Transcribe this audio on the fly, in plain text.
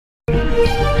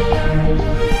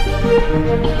Here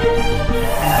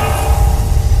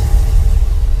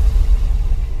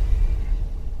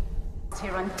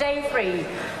on day 3,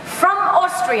 from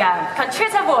Austria,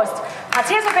 Conchita Wurst,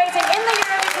 participating in the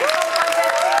Eurovision Song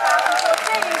Contest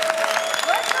 2014.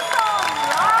 With the song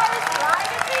Rise Like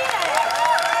a Phoenix.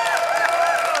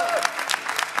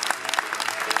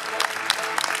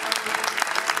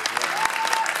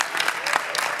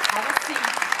 Have a seat.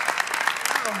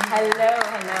 Hello,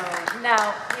 hello.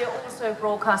 Now, we're also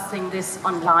broadcasting this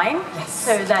online,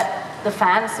 so that the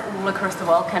fans all across the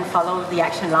world can follow the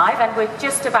action live, and we're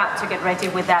just about to get ready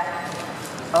with that.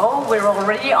 Oh, we're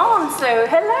already on, so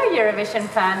hello Eurovision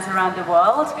fans around the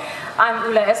world. I'm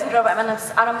Ulla Essendrop, and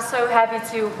I'm so happy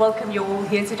to welcome you all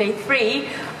here to day 3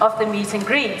 of the meet and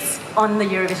greets on the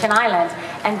Eurovision island.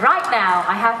 And right now,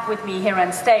 I have with me here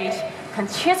on stage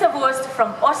Conchita Wurst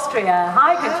from Austria.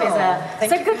 Hi, Conchita.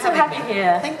 Thank so you good to have you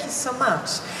here. Thank you so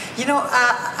much. You know,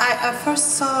 I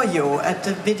first saw you at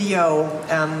the video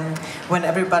when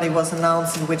everybody was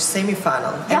announcing which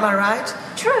semi-final. Yeah. Am I right?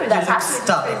 True, that's you look absolutely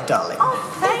stunning, true. darling. Oh,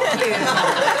 thank you.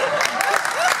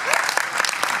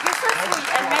 You're so sweet,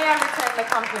 and may I return the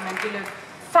compliment? You look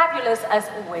fabulous as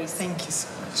always. Thank you so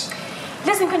much.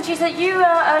 Listen, Conchita, you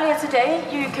earlier today,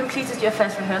 you completed your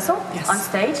first rehearsal on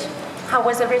stage. How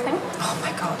was everything? Oh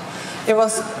my God. It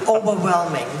was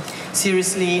overwhelming.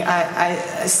 Seriously, I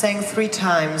sang 3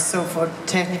 times, so for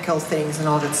technical things and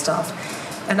all that stuff.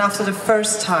 And after the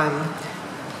first time,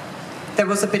 there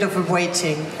was a bit of a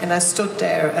waiting, and I stood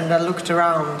there and I looked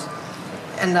around,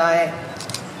 and I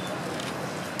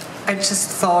just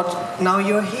thought, now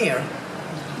you're here.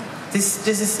 This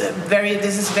is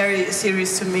very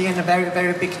serious to me, and a very,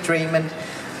 very big dream. And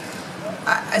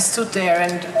I stood there,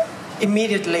 and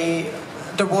immediately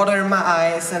the water in my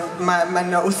eyes and my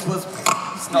nose was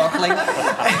snorkeling.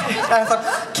 I thought,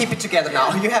 keep it together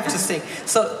now, you have to sing.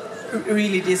 So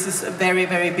really this is very,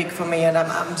 very big for me, and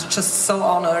I'm just so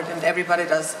honored, and everybody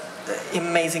does an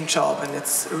amazing job, and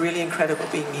it's really incredible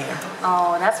being here.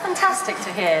 Oh, that's fantastic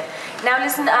to hear. Now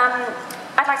listen,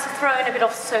 I'd like to throw in a bit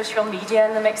of social media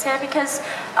in the mix here, because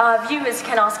viewers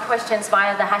can ask questions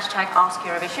via the hashtag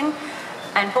 #AskEurovision.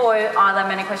 And boy, are there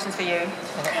many questions for you.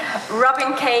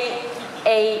 Robin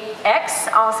KAX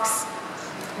asks,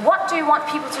 what do you want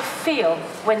people to feel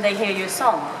when they hear your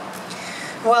song?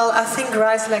 Well, I think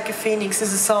Rise Like a Phoenix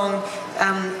is a song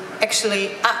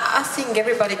actually I think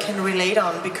everybody can relate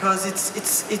on, because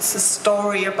it's a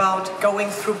story about going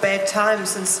through bad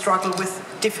times and struggle with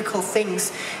difficult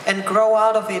things and grow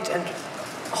out of it and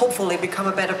hopefully become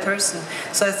a better person.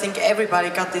 So I think everybody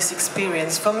got this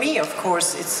experience. For me, of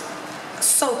course, it's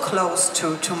so close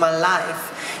to my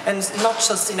life, and not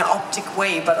just in an optic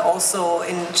way, but also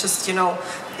in just, you know,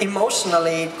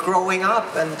 emotionally growing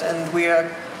up, and we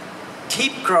are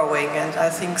keep growing, and I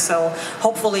think so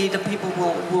hopefully the people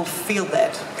will feel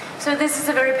that. So this is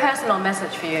a very personal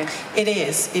message for you. It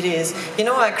is. You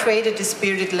know, I created this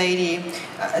Spirited Lady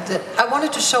that I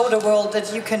wanted to show the world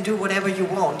that you can do whatever you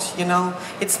want, you know.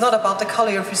 It's not about the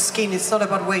color of your skin, it's not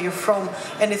about where you're from,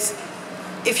 and it's,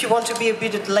 if you want to be a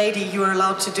bearded lady, you are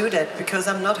allowed to do that, because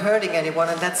I'm not hurting anyone,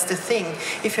 and that's the thing.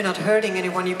 If you're not hurting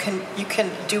anyone, you can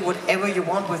do whatever you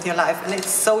want with your life, and it's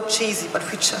so cheesy, but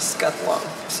we just got one,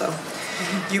 so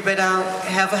you better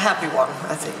have a happy one,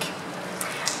 I think.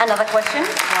 Another question.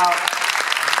 Well,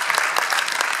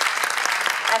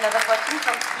 another question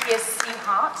from ESC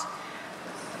Heart.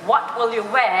 What will you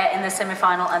wear in the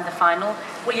semi-final and the final?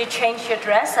 Will you change your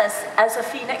dress as a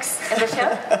phoenix in the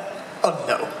show? Oh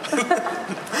no.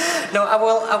 No, I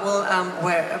will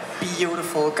wear a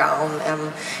beautiful gown.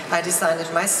 I designed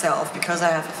it myself because I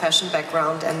have a fashion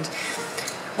background, and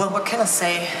well, what can I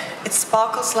say? It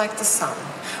sparkles like the sun.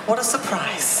 What a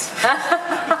surprise.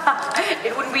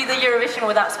 It wouldn't be the Eurovision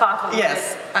without sparkle,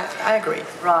 yes, I agree.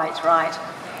 Right.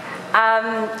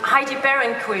 Heidi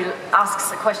Berenquill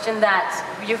asks a question that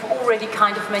you've already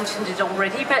kind of mentioned it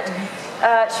already, but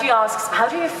she asks, how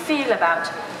do you feel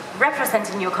about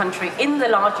representing your country in the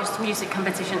largest music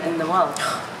competition in the world?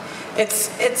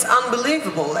 It's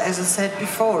unbelievable, as I said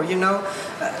before, you know.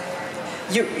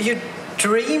 You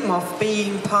dream of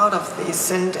being part of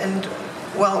this, and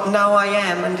well, now I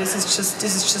am, and this is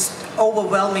just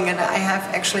overwhelming, and I have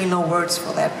actually no words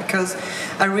for that, because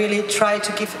I really try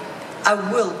to give, I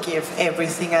will give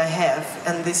everything I have,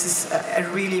 and this is, I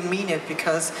really mean it,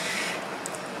 because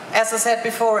as I said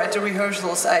before at the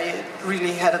rehearsals, I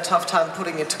really had a tough time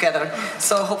putting it together,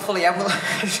 so hopefully I will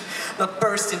not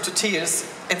burst into tears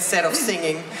instead of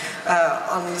singing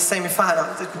on the semi-final.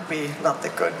 It would be not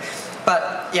that good.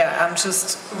 But yeah, I'm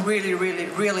just really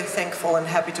thankful and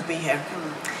happy to be here.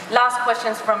 Last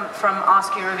questions from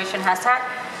Ask Eurovision hashtag.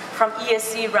 from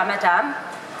ESC Ramadan,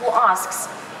 who asks,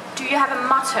 do you have a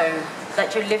motto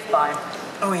that you live by?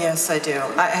 Oh yes, I do.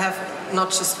 I have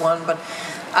not just one, but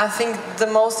I think the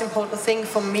most important thing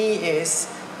for me is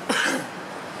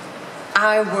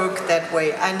I work that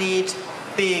way. I need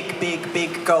big, big,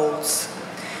 big goals.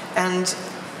 And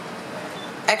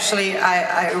actually,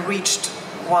 I reached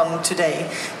one today.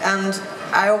 And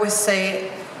I always say,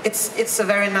 it's a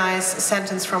very nice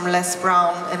sentence from Les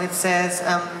Brown, and it says,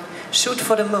 shoot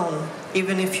for the moon,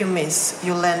 even if you miss,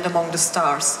 you'll land among the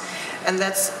stars. And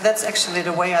that's actually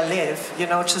the way I live, you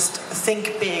know, just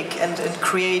think big and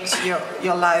create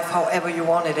your life however you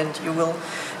want it, and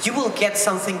you will get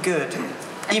something good,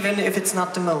 even if it's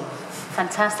not the moon.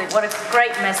 Fantastic, what a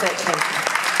great message. Thank you.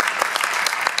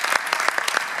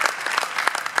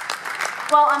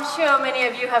 Well, I'm sure many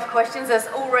of you have questions. There's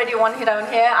already one here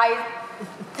down here. I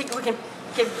think we can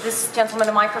give this gentleman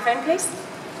a microphone, please.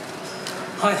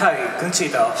 Hi,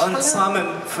 Conchita. I'm Hello.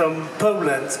 Simon from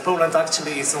Poland. Poland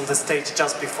actually is on the stage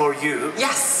just before you.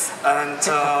 Yes! And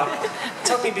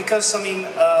tell me, because I mean,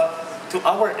 to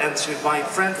our entry, my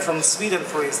friend from Sweden,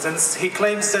 for instance, he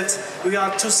claims that we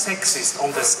are too sexist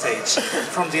on the stage.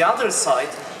 From the other side,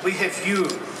 we have you,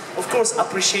 of course,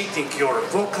 appreciating your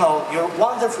vocal, your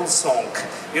wonderful song,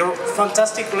 your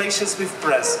fantastic relations with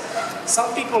press.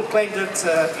 Some people claim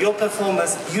that your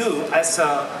performance, you as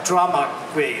a drama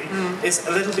queen, is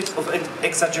a little bit of an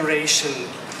exaggeration.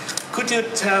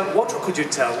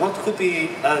 What could be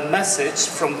a message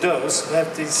from those who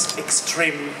have these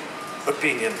extreme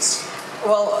opinions?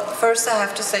 Well, first I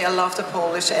have to say I love the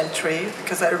Polish entry,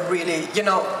 because I really, you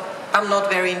know, I'm not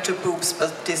very into boobs,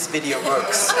 but this video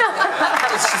works.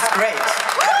 It's just great.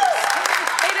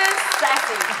 It is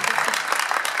sexy.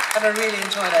 And I really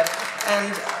enjoy that.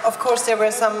 And of course there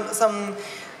were some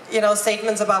you know,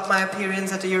 statements about my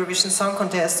appearance at the Eurovision Song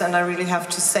Contest, and I really have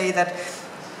to say that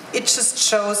it just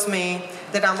shows me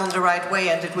that I'm on the right way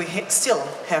and that we still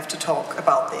have to talk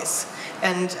about this.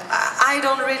 And I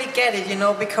don't really get it, you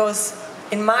know, because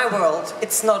in my world,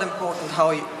 it's not important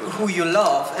who you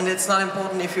love, and it's not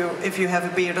important if you have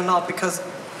a beard or not, because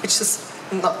it's just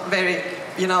not very,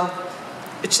 you know,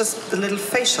 it's just a little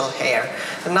facial hair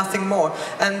and nothing more.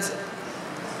 And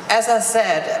as I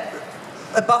said,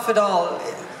 above it all,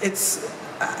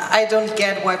 I don't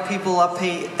get why people are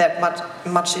paying that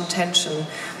much attention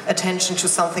to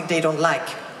something they don't like.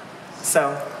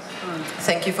 So,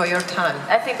 thank you for your time.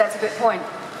 I think that's a good point.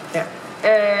 Yeah.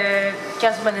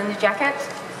 Gentleman in the jacket.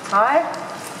 Hi.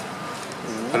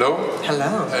 Hello.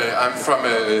 Hello. I'm from.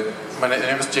 My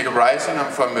name is Jacob Rice, and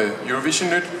I'm from Eurovision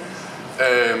Nyt.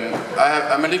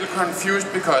 I'm a little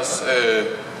confused because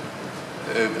a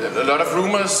lot of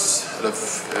rumors,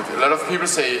 a lot of people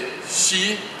say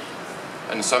she,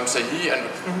 and some say he. And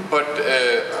but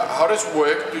how does it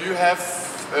work? Do you have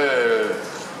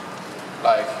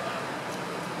like,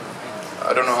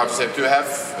 I don't know how to say it. Do you have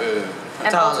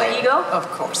an alter ego? Of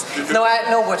course. No, I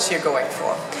know what you're going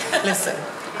for. Listen,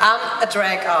 I'm a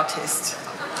drag artist.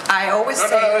 I always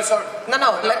say... sorry.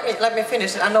 No, let me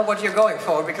finish. I know what you're going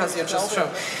for, because you're just...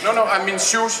 No, I mean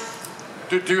shoes.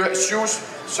 Do you have shoes?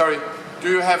 Sorry. Do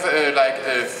you have like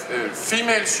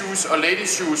female shoes or lady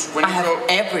shoes when you go?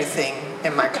 I have everything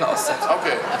in my closet.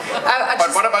 Okay.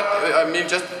 But what about, I mean,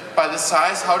 just by the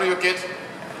size, how do you get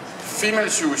female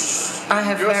shoes? I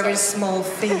have very small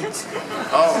feet.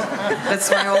 Oh. That's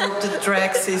why all the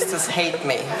drag sisters hate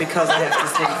me, because I have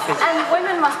this little feet. And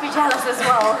women must be jealous as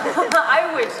well.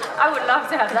 I would love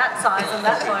to have that size and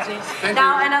that body. Thank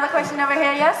now, you. another question over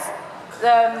here, yes?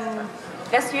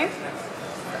 Yes, you?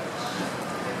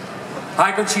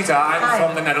 Hi Conchita, I'm Hi.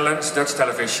 from the Netherlands, Dutch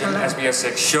television,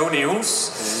 SBS6 Show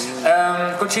News.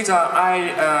 Conchita,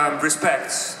 I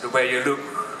respect the way you look,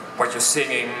 what you're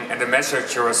singing, and the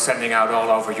message you're sending out all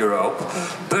over Europe.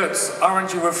 But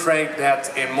aren't you afraid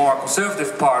that in more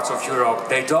conservative parts of Europe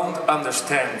they don't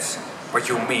understand what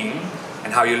you mean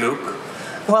and how you look?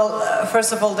 Well,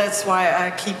 first of all, that's why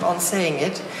I keep on saying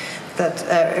it, that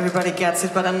everybody gets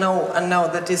it. But I know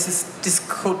that this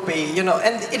could be, you know,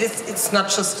 and it's not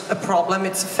just a problem;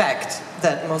 it's a fact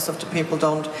that most of the people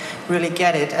don't really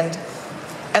get it. And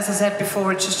as I said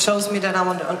before, it just shows me that I'm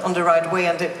on the right way,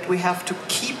 and that we have to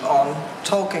keep on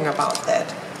talking about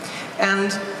that.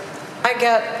 And I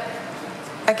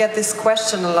get this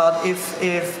question a lot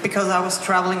because I was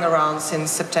traveling around since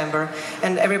September,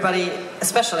 and everybody,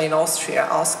 especially in Austria,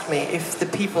 asked me if the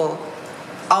people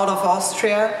out of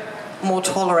Austria more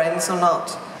tolerant or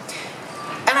not.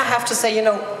 And I have to say, you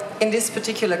know, in this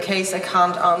particular case, I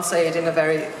can't answer it in a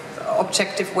very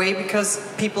objective way, because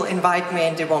people invite me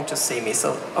and they want to see me,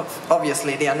 so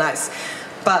obviously they are nice.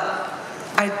 But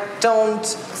I don't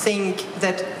think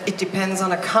that it depends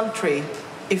on a country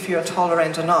if you're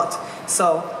tolerant or not.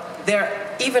 So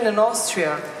even in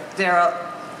Austria, there are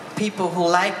people who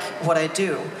like what I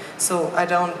do. So I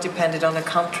don't depend it on a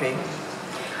country.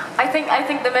 I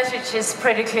think the message is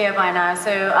pretty clear by now.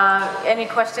 So any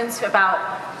questions about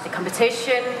the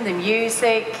competition, the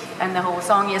music, and the whole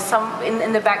song? Yes, some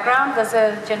in the background. There's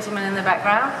a gentleman in the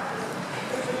background.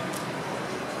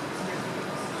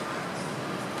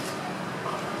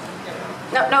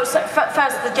 No. So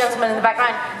first, the gentleman in the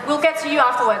background. We'll get to you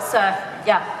afterwards, sir.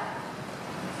 Yeah.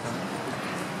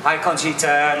 Hi,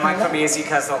 Conchita. Mike from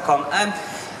ESCCast.com.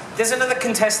 There's another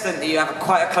contestant that you have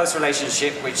quite a close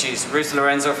relationship, which is Ruth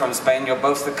Lorenzo from Spain. You're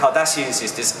both the Kardashian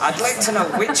sisters. I'd like to know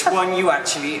which one you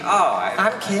actually are.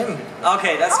 I'm Kim.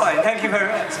 Okay, that's fine. Thank you very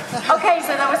much. Okay,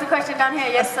 so there was a question down here.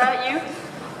 Yes, sir. You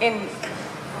in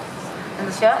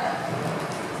the shirt.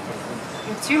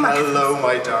 Too much. Hello,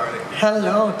 my darling.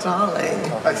 Hello, darling.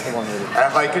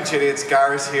 Hi, Conchita. It's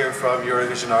Gareth here from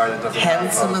Eurovision Ireland.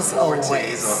 Handsome as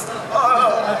always.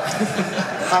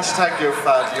 Hashtag you're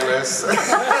fabulous.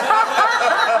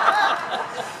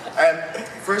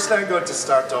 First, I'm going to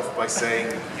start off by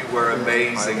saying you were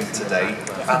amazing today.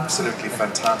 Absolutely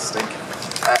fantastic.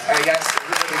 Yes,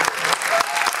 everybody.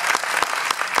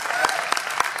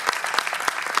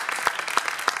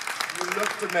 You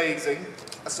looked amazing.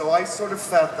 So I sort of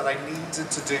felt that I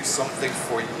needed to do something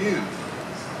for you.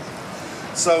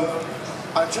 So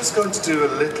I'm just going to do a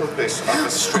little bit of a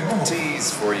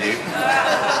striptease for you.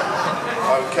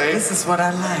 Okay? This is what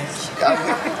I like.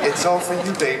 It's all for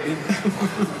you, baby.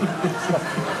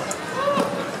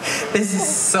 This is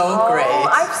so great.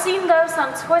 I've seen those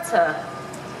on Twitter.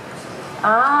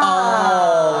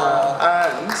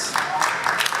 And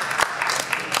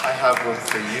I have one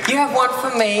for you. You have one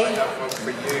for me? I have one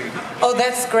for you. Oh,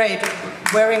 that's great.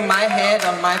 Wearing my head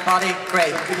on my body,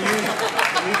 great.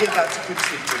 Can you give that to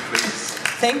Conchita, please?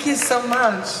 Thank you so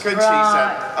much.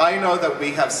 Conchita, I know that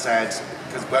we have said,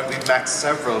 because when we've met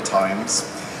several times,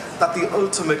 that the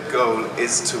ultimate goal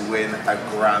is to win a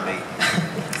Grammy.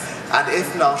 And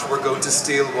if not, we're going to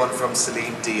steal one from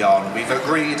Celine Dion. We've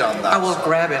agreed on that. I will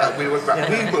grab it. We will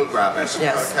grab it.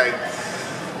 Yes. Okay.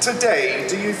 Today,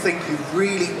 do you think you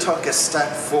really took a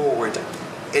step forward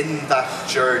in that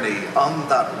journey, on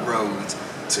that road,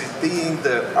 to being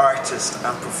the artist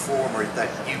and performer that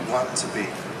you want to be?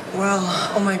 Well,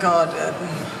 oh my God.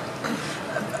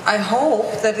 I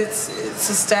hope that it's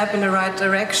a step in the right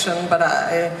direction, but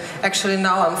actually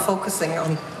now I'm focusing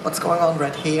on what's going on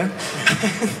right here.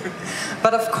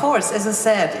 But of course, as I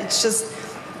said, it's just,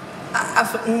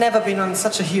 I've never been on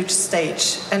such a huge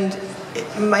stage, and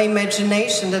my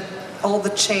imagination that all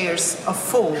the chairs are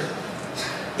full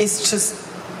is just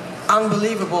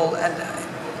unbelievable, and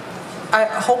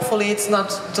hopefully it's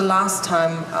not the last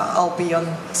time I'll be on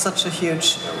such a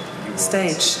huge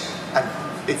stage. And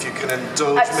if you can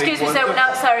indulge me. Excuse me, so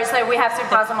we have to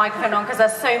pass the microphone on because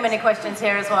there's so many questions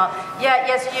here as well. Yeah,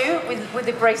 yes, you with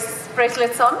the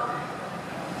bracelets on.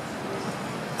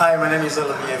 Hi, my name is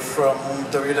Olivier from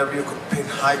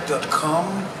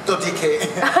www.copenhagen.com.dk.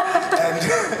 And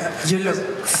you look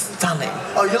stunning.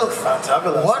 Oh, you look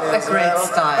fantabulous. What a great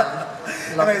style.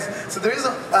 Anyways, so the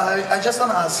reason I just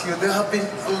want to ask you, there have been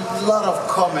a lot of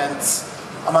comments,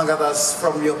 among others,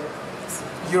 from your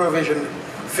Eurovision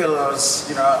fillers,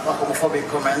 homophobic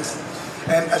comments.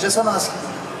 And I just want to ask,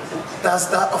 does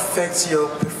that affect your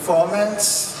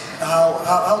performance?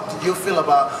 How do you feel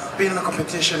about being in a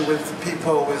competition with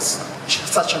people with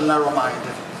such a narrow mind?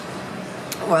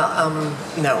 Well,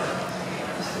 no.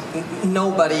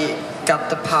 Nobody got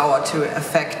the power to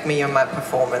affect me or my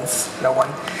performance. No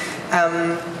one.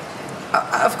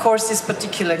 Of course, this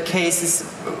particular case is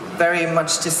very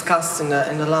much discussed in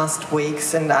the last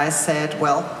weeks, and I said,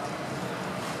 well,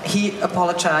 he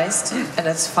apologized, and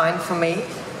it's fine for me.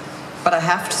 But I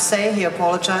have to say, he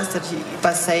apologized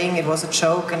by saying it was a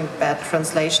joke and bad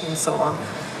translation and so on.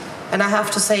 And I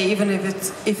have to say, even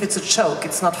if it's a joke,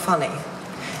 it's not funny,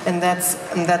 and that's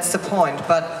the point.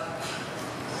 But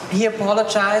he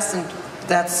apologized, and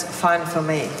that's fine for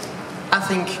me. I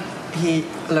think he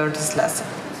learned his lesson.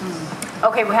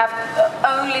 Okay, we have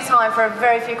only time for a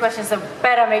very few questions, so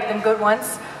better make them good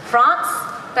ones. France,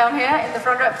 down here in the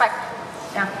front row, back.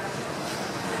 Yeah.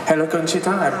 Hello Conchita,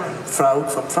 I'm Frau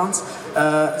from France.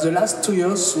 The last 2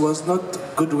 years was not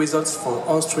good results for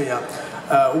Austria.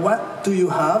 What do you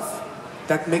have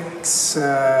that makes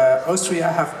Austria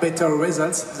have better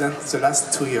results than the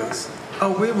last 2 years?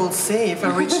 Oh, we will see. If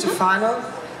I reach the final,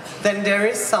 then there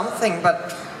is something.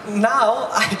 But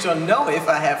now I don't know if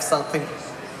I have something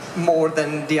more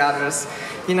than the others.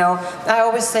 I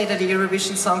always say that the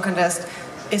Eurovision Song Contest,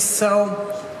 is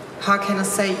so, how can I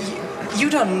say, you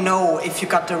don't know if you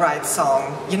got the right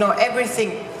song. You know,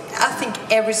 everything, I think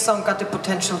every song got the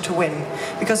potential to win,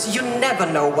 because you never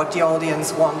know what the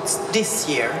audience wants this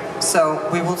year. So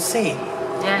we will see.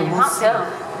 Yeah, you can't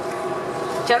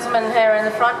tell. Gentleman here in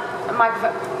the front, a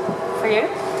microphone for you.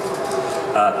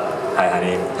 Hi,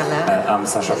 honey. Hello. I'm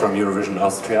Sasha from Eurovision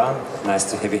Austria. Nice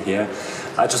to have you here.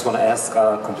 I just want to ask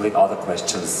complete other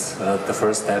questions. The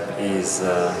first step is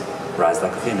Rise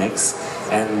Like a Phoenix.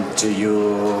 And do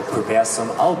you prepare some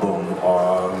album,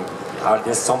 or are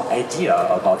there some idea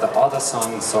about the other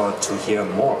songs, or to hear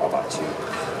more about you?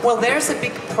 Well, there's a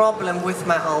big problem with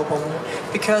my album,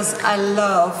 because I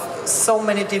love so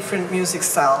many different music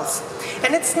styles.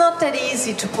 And it's not that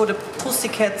easy to put a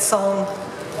Pussycat song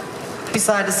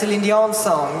beside a Celine Dion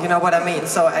song, you know what I mean?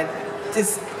 So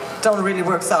this don't really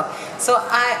works out. So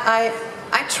I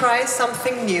try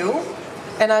something new,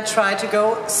 and I try to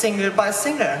go single by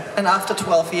single. And after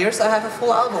 12 years, I have a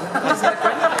full album. Isn't that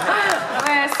great?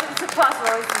 Well, it's a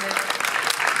puzzle, isn't it?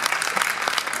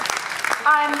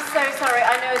 I'm so sorry.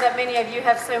 I know that many of you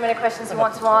have so many questions you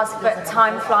want to ask, but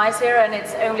time flies here, and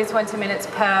it's only 20 minutes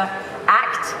per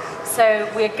act.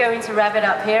 So we're going to wrap it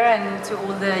up here, and to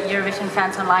all the Eurovision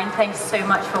fans online, thanks so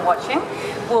much for watching.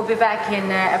 We'll be back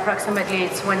in approximately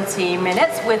 20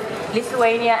 minutes with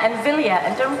Lithuania and Vilja.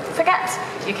 And don't forget,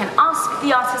 you can ask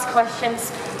the artist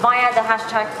questions via the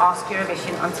hashtag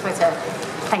AskEurovision on Twitter.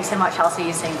 Thanks so much. I'll see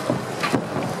you soon.